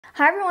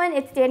Hi everyone,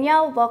 it's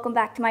Danielle. Welcome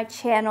back to my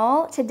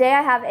channel. Today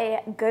I have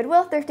a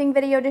Goodwill thrifting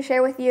video to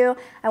share with you.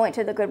 I went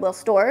to the Goodwill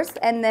stores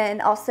and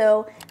then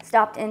also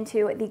stopped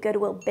into the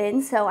Goodwill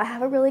bin. So I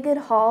have a really good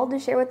haul to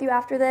share with you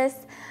after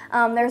this.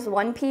 There's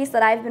one piece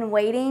that I've been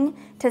waiting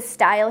to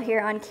style here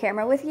on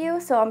camera with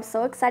you. So I'm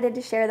so excited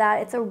to share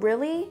that. It's a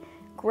really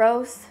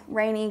gross,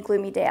 rainy,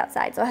 gloomy day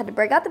outside. So I had to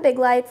break out the big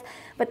lights,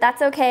 but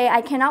that's okay.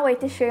 I cannot wait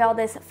to show you all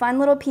this fun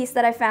little piece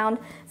that I found.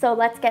 So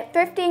let's get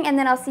thrifting and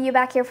then I'll see you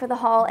back here for the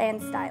haul and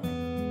styling.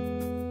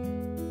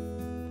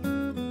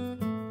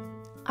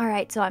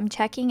 Alright, so I'm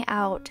checking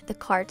out the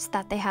carts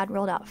that they had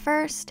rolled out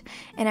first,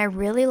 and I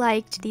really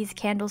liked these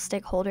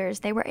candlestick holders.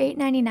 They were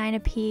 $8.99 a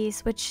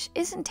piece, which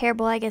isn't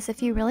terrible, I guess,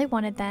 if you really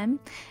wanted them.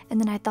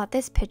 And then I thought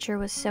this picture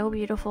was so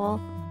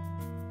beautiful.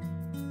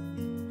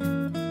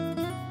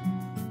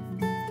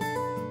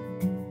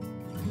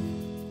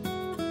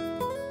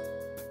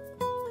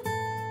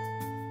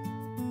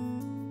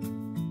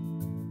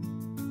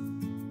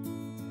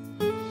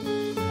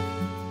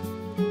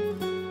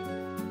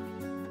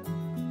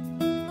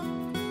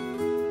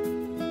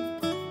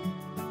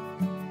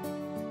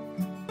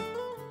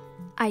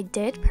 I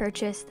did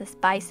purchase this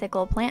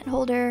bicycle plant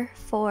holder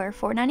for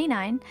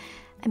 $4.99.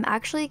 I'm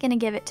actually going to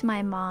give it to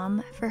my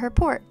mom for her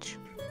porch.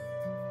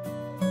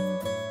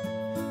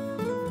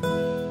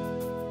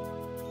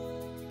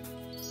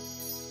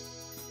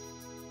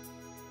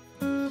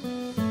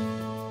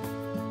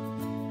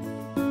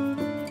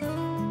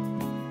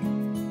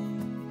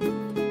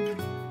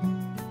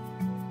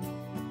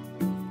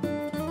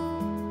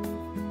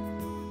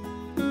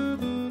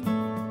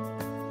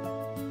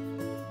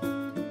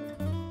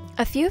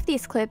 A few of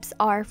these clips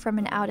are from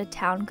an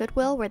out-of-town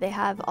Goodwill where they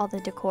have all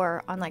the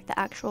decor on like the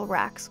actual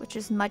racks, which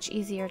is much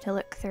easier to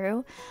look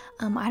through.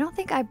 I don't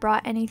think I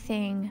brought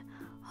anything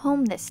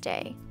home this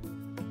day.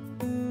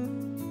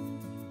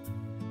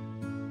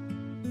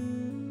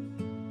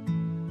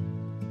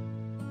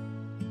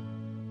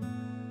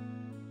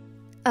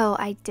 Oh,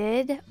 I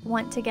did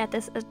want to get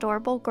this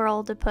adorable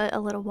girl to put a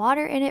little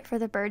water in it for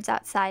the birds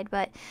outside,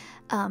 but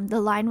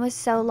the line was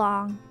so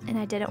long and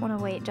I didn't want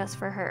to wait just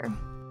for her.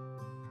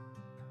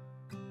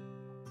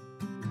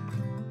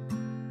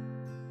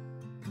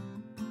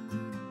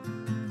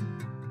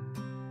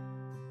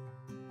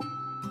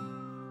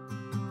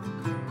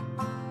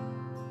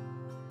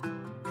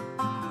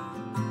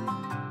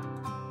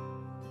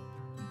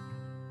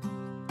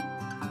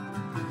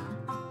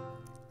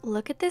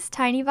 Look at this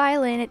tiny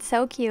violin, it's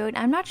so cute.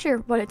 I'm not sure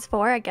what it's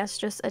for, I guess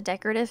just a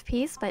decorative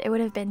piece, but it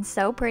would have been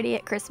so pretty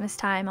at Christmas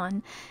time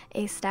on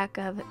a stack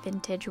of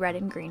vintage red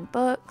and green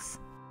books.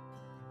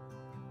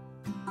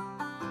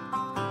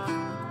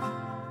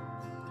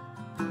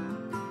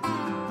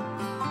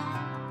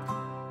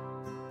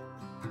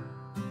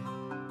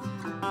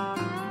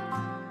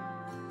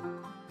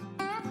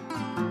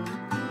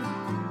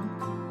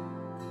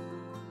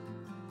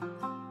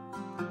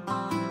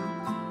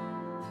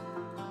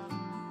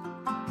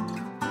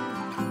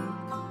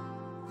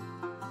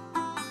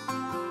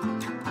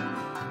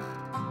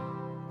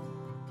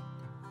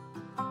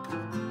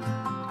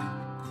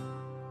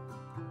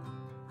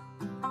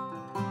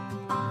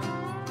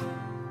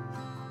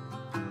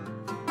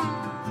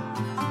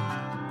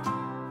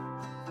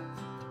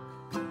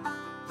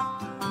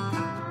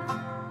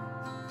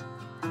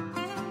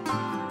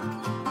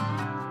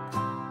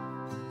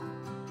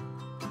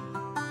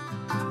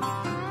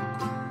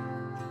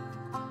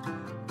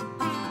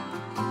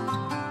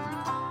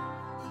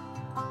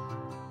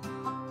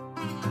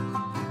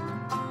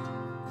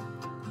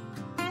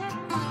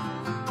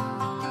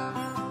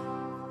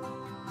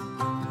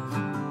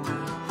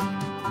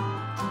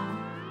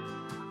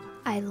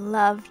 I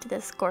loved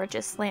this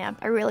gorgeous lamp.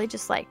 I really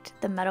just liked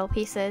the metal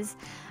pieces.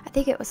 I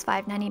think it was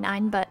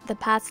 $5.99, but the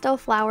pastel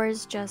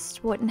flowers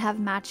just wouldn't have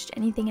matched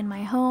anything in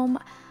my home.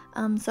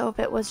 So if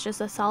it was just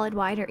a solid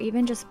white or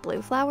even just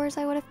blue flowers,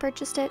 I would have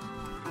purchased it.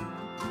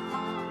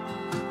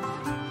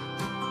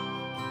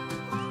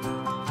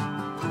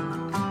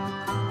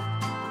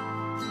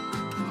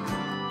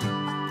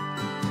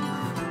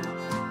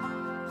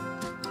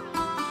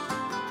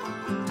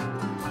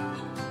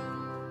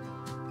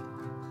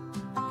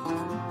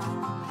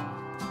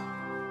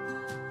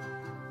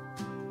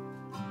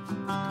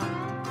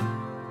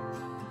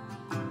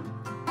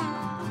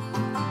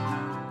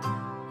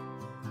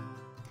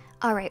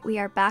 Alright, we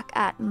are back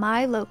at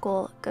my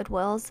local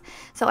Goodwills.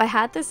 So I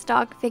had this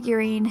dog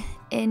figurine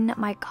in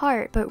my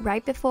cart, but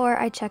right before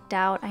I checked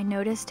out, I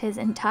noticed his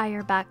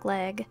entire back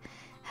leg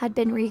had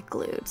been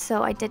re-glued.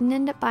 So I didn't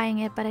end up buying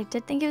it, but I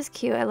did think it was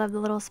cute. I love the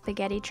little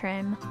spaghetti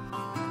trim.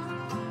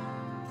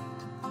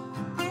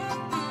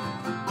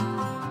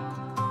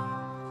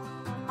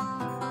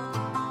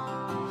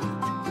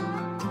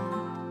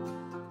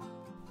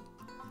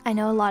 I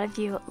know a lot of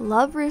you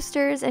love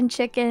roosters and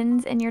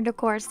chickens in your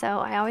decor, so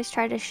I always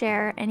try to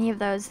share any of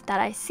those that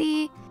I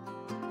see.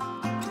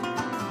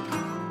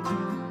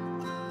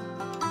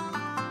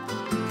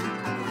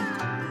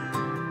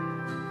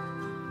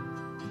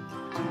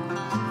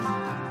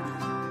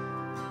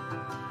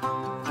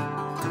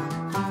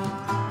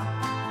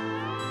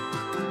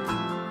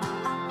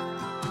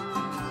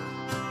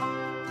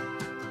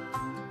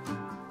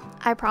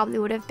 I probably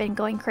would have been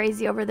going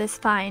crazy over this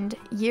find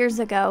years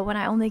ago when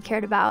I only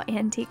cared about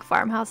antique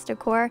farmhouse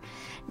decor.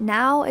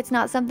 Now it's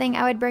not something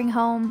I would bring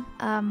home,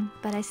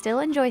 but I still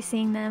enjoy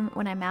seeing them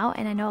when I'm out,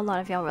 and I know a lot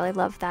of y'all really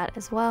love that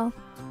as well.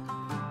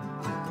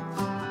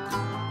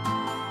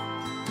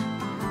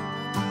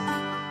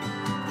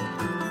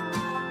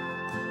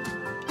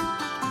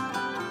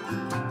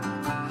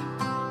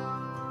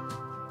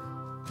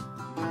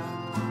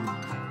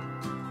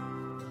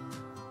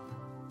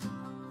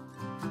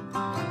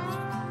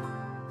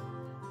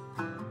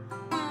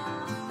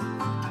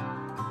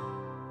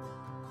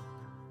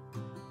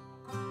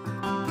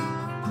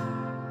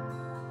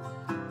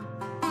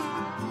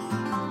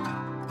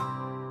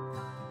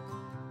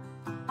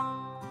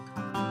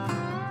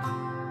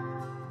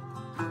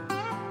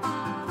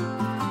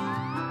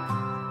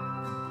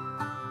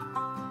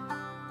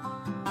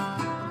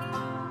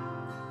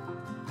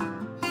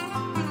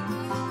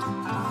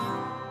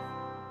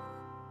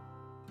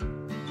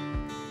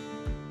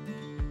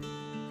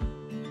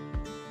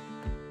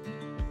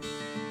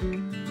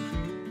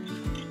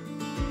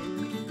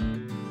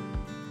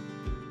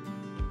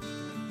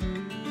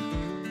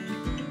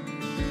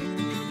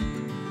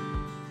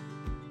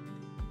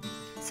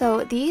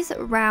 So these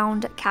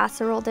round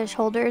casserole dish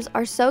holders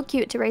are so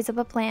cute to raise up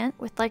a plant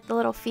with like the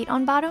little feet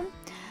on bottom.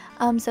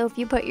 So if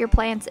you put your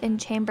plants in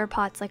chamber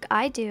pots like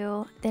I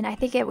do, then I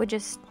think it would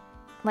just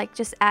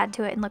add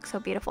to it and look so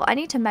beautiful. I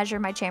need to measure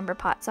my chamber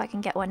pot so I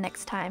can get one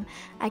next time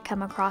I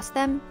come across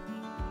them.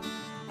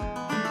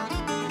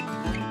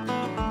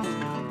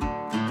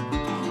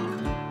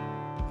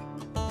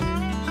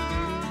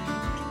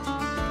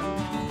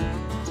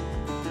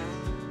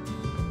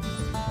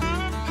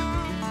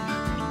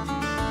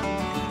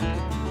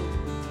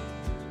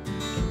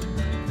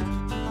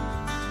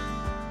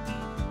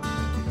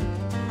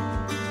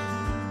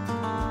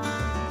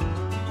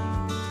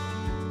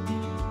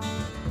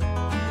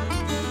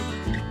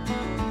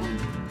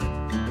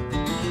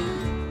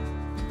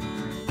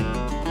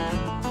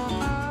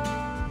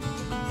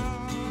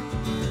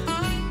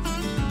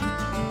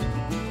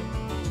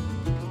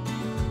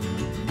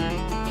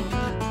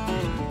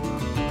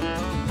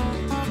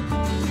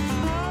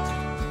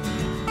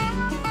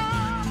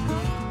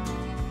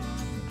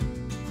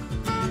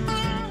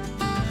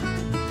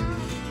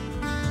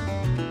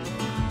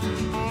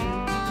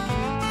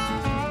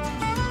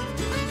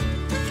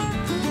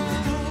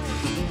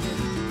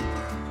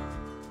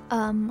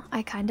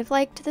 I kind of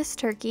liked this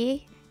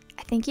turkey.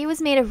 I think he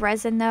was made of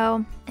resin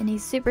though, and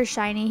he's super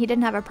shiny. He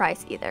didn't have a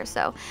price either,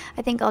 so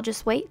I think I'll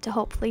just wait to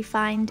hopefully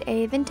find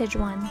a vintage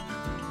one.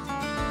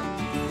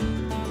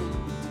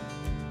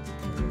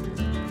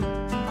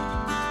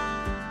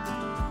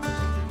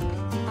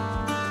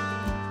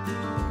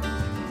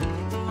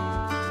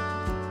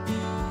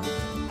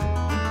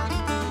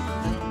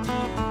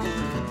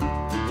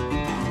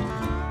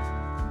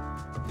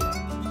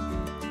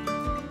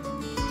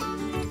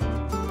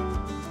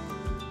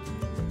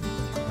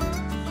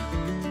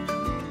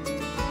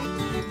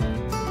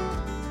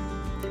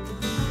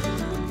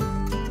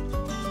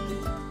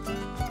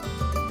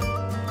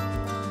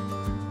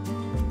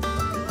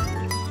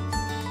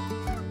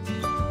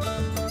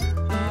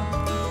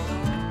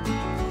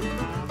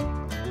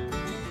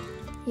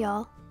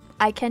 Y'all,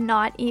 I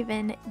cannot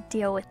even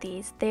deal with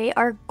these. They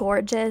are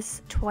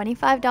gorgeous,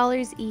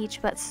 $25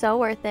 each, but so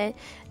worth it.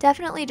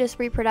 Definitely just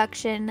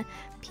reproduction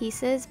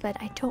pieces, but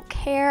I don't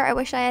care. I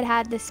wish I had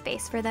had this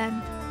space for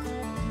them.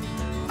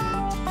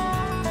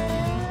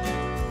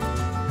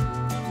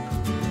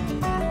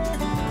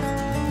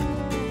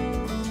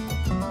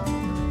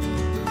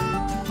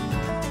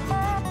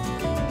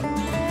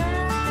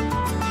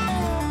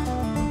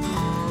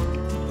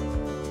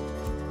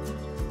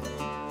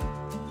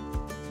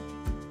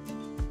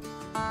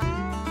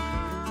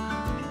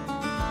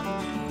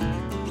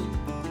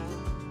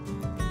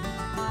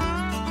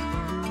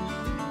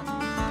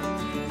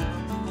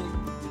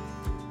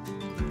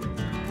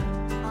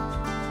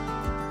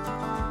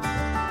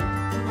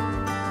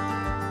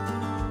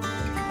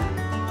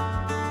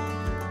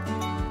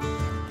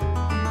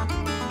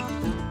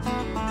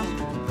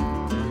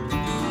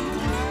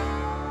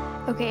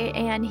 Okay,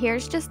 and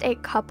here's just a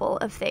couple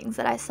of things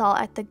that I saw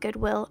at the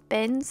Goodwill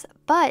bins,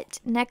 but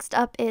next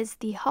up is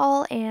the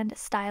haul and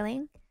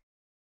styling.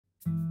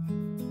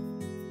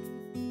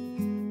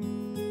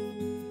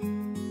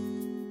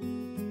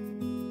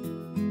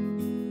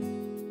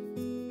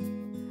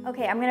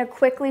 Okay, I'm going to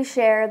quickly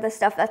share the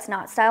stuff that's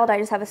not styled. I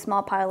just have a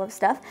small pile of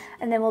stuff,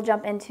 and then we'll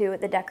jump into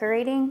the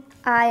decorating.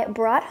 I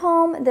brought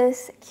home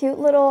this cute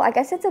little, I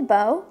guess it's a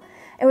bow.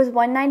 It was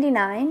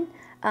 $1.99.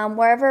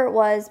 Wherever it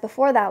was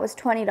before that was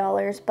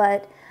 $20,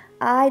 but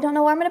I don't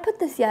know where I'm going to put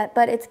this yet,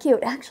 but it's cute.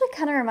 It actually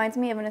kind of reminds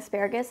me of an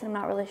asparagus, and I'm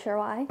not really sure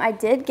why. I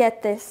did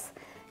get this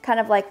kind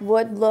of like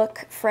wood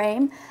look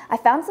frame. I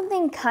found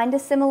something kind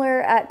of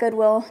similar at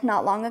Goodwill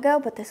not long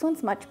ago, but this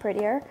one's much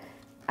prettier.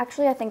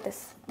 Actually, I think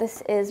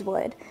this is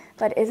wood,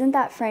 but isn't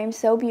that frame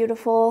so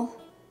beautiful?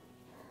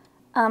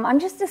 I'm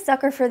just a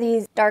sucker for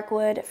these dark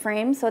wood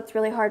frames, so it's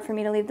really hard for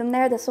me to leave them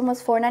there. This one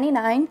was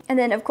 $4.99. And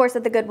then of course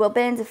at the Goodwill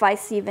bins, if I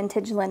see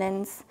vintage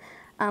linens,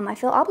 I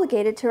feel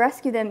obligated to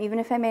rescue them even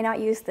if I may not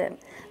use them.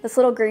 This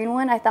little green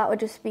one I thought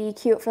would just be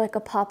cute for like a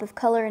pop of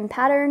color and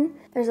pattern.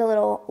 There's a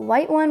little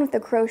white one with a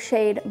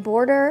crocheted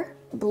border.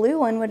 Blue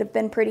one would have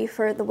been pretty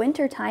for the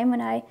winter time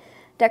when I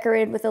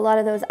decorated with a lot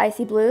of those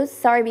icy blues.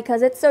 Sorry,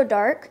 because it's so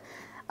dark,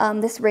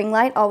 this ring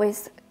light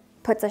always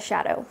puts a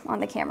shadow on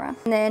the camera.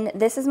 And then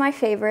this is my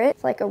favorite.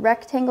 It's like a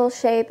rectangle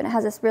shape and it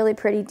has this really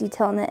pretty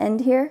detail on the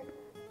end here.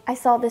 I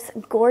saw this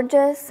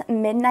gorgeous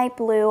midnight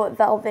blue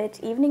velvet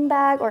evening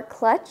bag or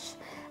clutch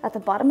at the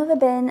bottom of a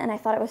bin and I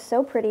thought it was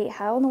so pretty.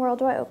 How in the world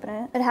do I open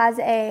it? It has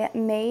a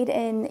Made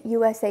in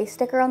USA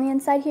sticker on the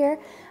inside here.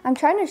 I'm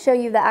trying to show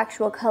you the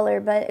actual color,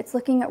 but it's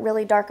looking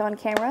really dark on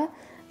camera.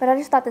 But I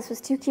just thought this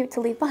was too cute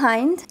to leave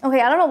behind.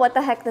 Okay, I don't know what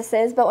the heck this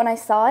is, but when I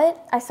saw it,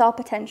 I saw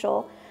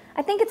potential.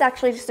 I think it's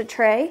actually just a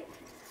tray.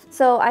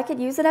 So I could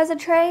use it as a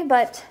tray,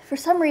 but for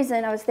some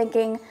reason I was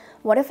thinking,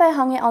 what if I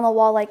hung it on the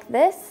wall like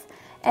this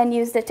and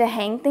used it to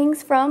hang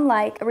things from?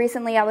 Like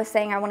recently I was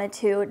saying I wanted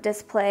to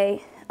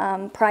display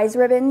prize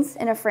ribbons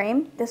in a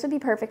frame. This would be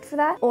perfect for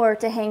that. Or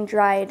to hang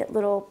dried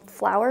little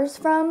flowers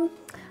from.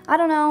 I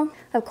don't know.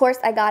 Of course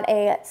I got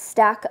a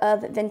stack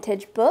of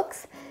vintage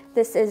books.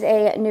 This is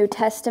a New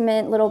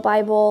Testament little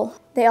Bible.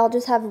 They all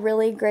just have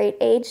really great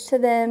age to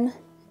them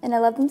and I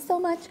love them so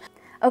much.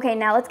 Okay,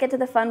 now let's get to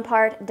the fun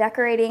part,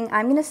 decorating.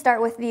 I'm gonna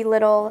start with the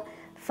little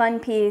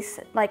fun piece,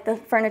 like the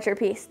furniture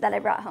piece that I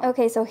brought home.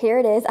 Okay, so here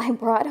it is. I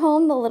brought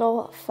home the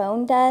little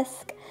phone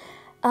desk.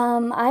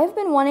 I've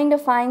been wanting to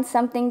find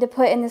something to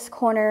put in this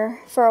corner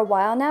for a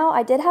while now.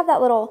 I did have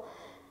that little,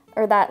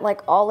 or that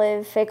like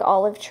fake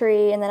olive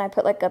tree, and then I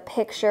put like a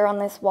picture on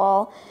this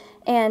wall.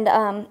 And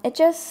it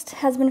just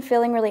has been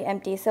feeling really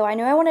empty. So I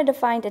knew I wanted to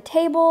find a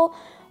table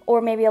or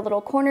maybe a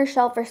little corner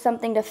shelf or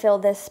something to fill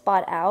this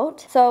spot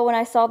out. So when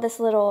I saw this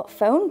little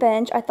phone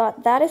bench, I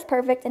thought that is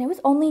perfect, and it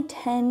was only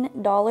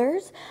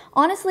 $10.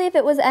 Honestly, if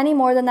it was any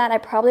more than that, I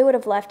probably would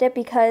have left it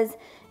because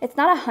it's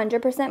not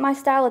 100% my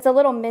style. It's a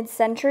little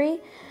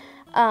mid-century,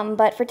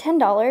 but for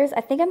 $10,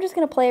 I think I'm just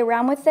gonna play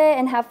around with it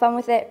and have fun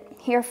with it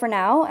here for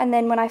now, and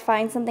then when I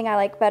find something I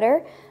like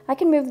better, I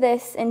can move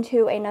this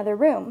into another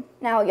room.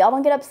 Now, y'all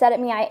don't get upset at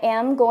me. I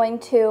am going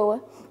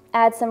to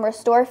add some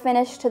restore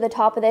finish to the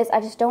top of this. I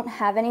just don't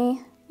have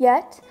any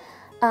yet.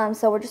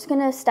 So we're just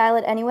gonna style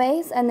it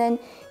anyways. And then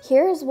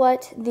here's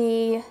what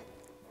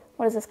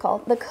what is this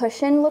called? The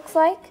cushion looks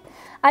like.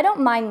 I don't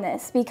mind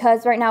this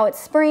because right now it's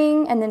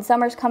spring and then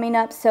summer's coming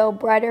up, so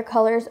brighter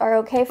colors are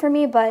okay for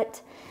me,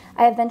 but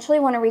I eventually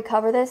wanna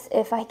recover this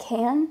if I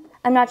can.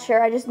 I'm not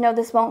sure, I just know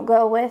this won't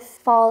go with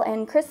fall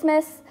and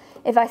Christmas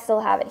if I still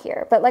have it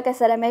here. But like I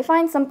said, I may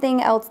find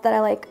something else that I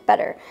like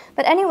better.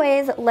 But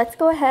anyways, let's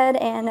go ahead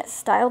and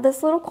style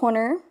this little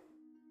corner.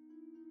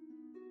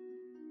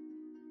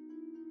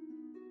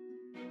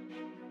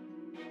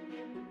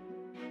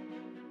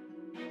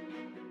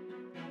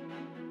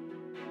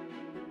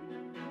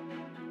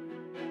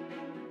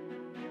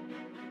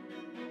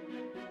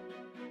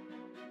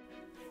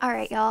 All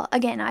right, y'all,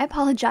 again, I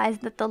apologize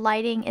that the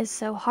lighting is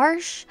so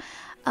harsh,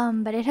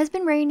 but it has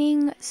been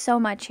raining so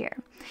much here.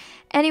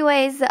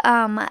 Anyways,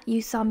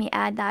 you saw me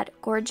add that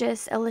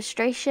gorgeous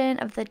illustration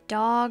of the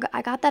dog.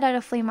 I got that at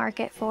a flea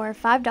market for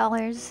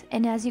 $5,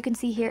 and as you can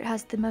see here, it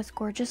has the most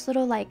gorgeous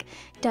little like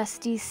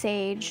dusty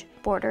sage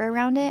border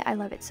around it. I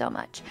love it so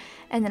much.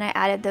 And then I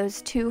added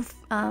those two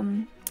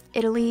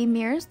Italy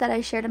mirrors that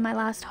I shared in my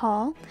last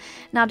haul.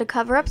 Now to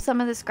cover up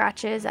some of the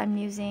scratches, I'm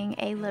using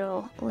a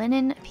little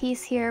linen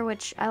piece here,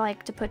 which I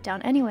like to put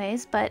down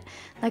anyways, but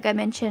like I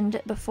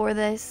mentioned before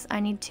this,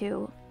 I need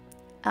to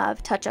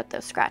touch up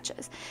those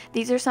scratches.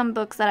 These are some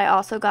books that I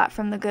also got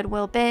from the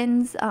Goodwill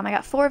bins. I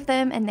got 4 of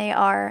them and they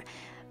are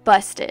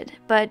busted,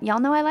 but y'all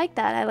know I like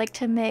that. I like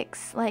to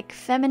mix like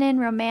feminine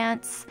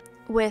romance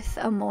with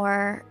a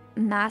more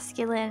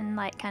masculine,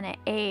 like kind of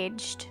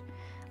aged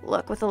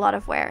look with a lot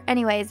of wear.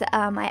 Anyways,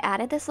 I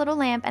added this little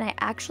lamp and I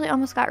actually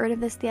almost got rid of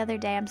this the other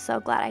day. I'm so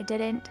glad I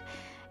didn't.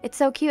 It's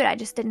so cute, I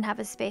just didn't have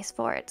a space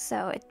for it,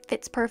 so it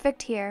fits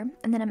perfect here.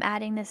 And then I'm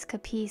adding this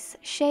Capice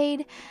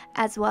shade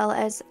as well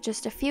as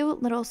just a few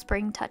little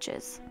spring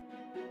touches.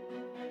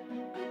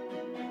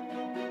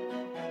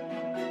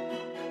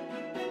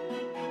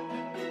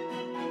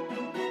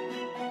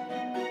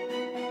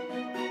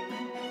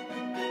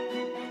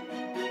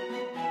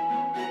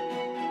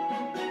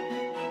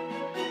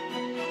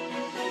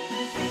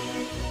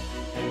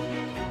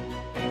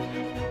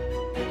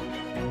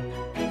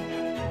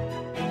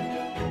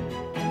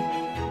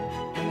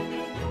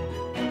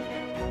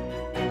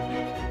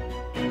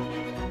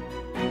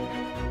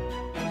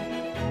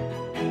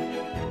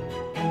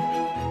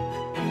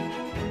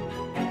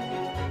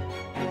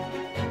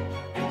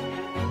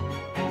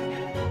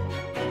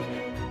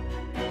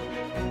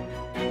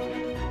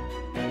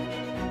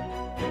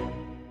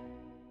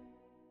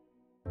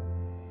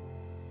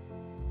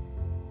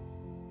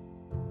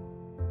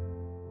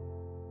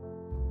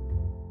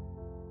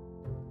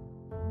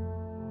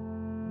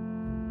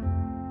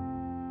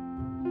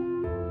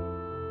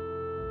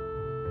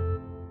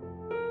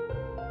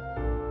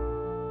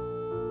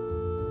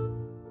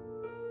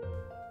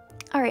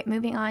 Alright,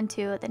 moving on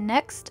to the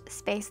next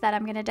space that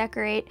I'm going to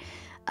decorate.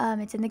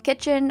 It's in the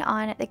kitchen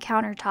on the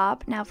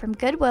countertop. Now from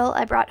Goodwill,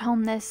 I brought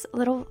home this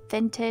little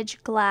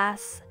vintage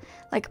glass,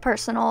 like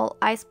personal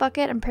ice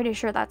bucket. I'm pretty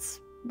sure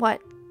that's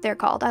what they're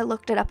called. I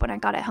looked it up when I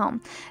got it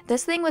home.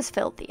 This thing was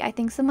filthy. I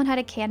think someone had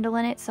a candle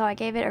in it, so I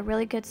gave it a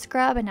really good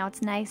scrub, and now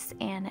it's nice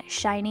and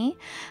shiny.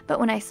 But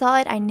when I saw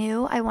it, I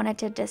knew I wanted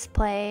to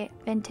display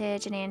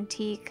vintage and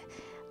antique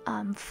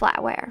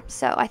flatware.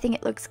 So I think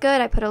it looks good.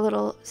 I put a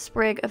little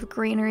sprig of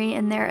greenery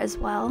in there as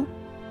well.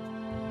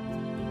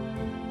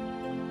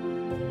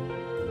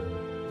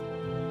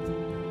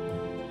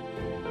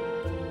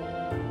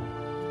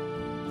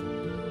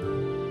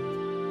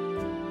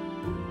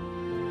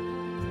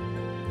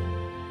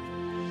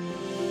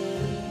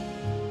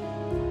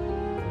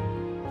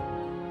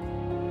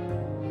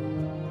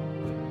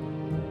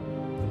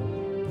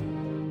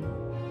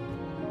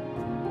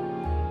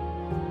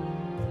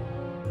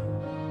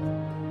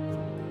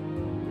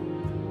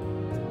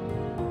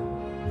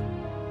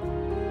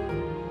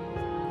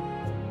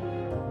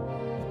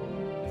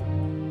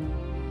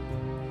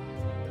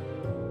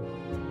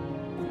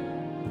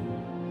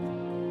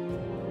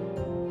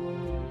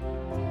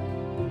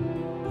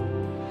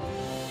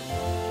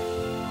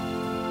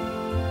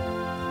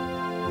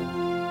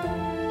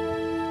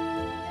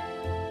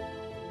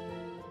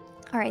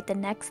 Alright, the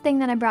next thing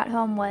that I brought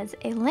home was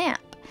a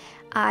lamp.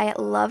 I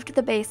loved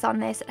the base on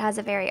this. It has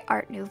a very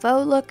Art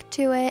Nouveau look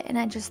to it, and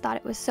I just thought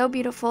it was so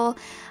beautiful.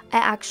 I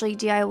actually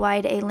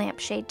DIY'd a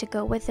lampshade to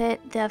go with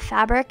it. The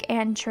fabric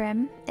and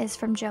trim is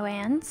from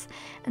Joann's,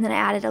 and then I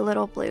added a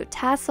little blue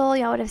tassel.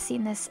 Y'all would have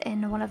seen this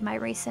in one of my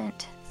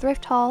recent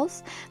thrift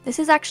hauls. This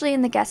is actually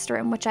in the guest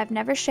room, which I've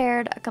never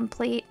shared a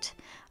complete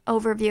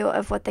overview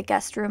of what the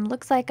guest room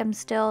looks like. I'm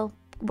still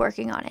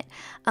working on it,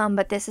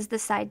 but this is the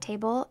side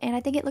table, and I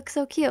think it looks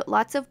so cute.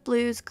 Lots of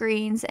blues,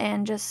 greens,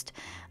 and just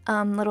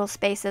little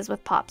spaces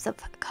with pops of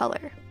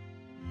color.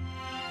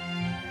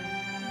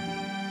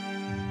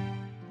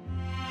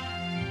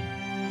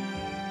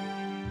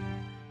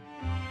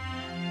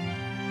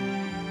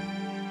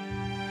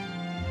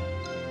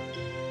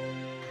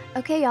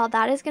 Okay, y'all,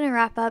 that is going to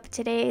wrap up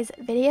today's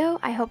video.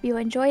 I hope you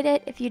enjoyed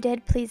it. If you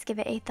did, please give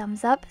it a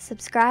thumbs up,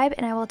 subscribe,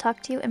 and I will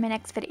talk to you in my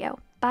next video.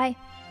 Bye!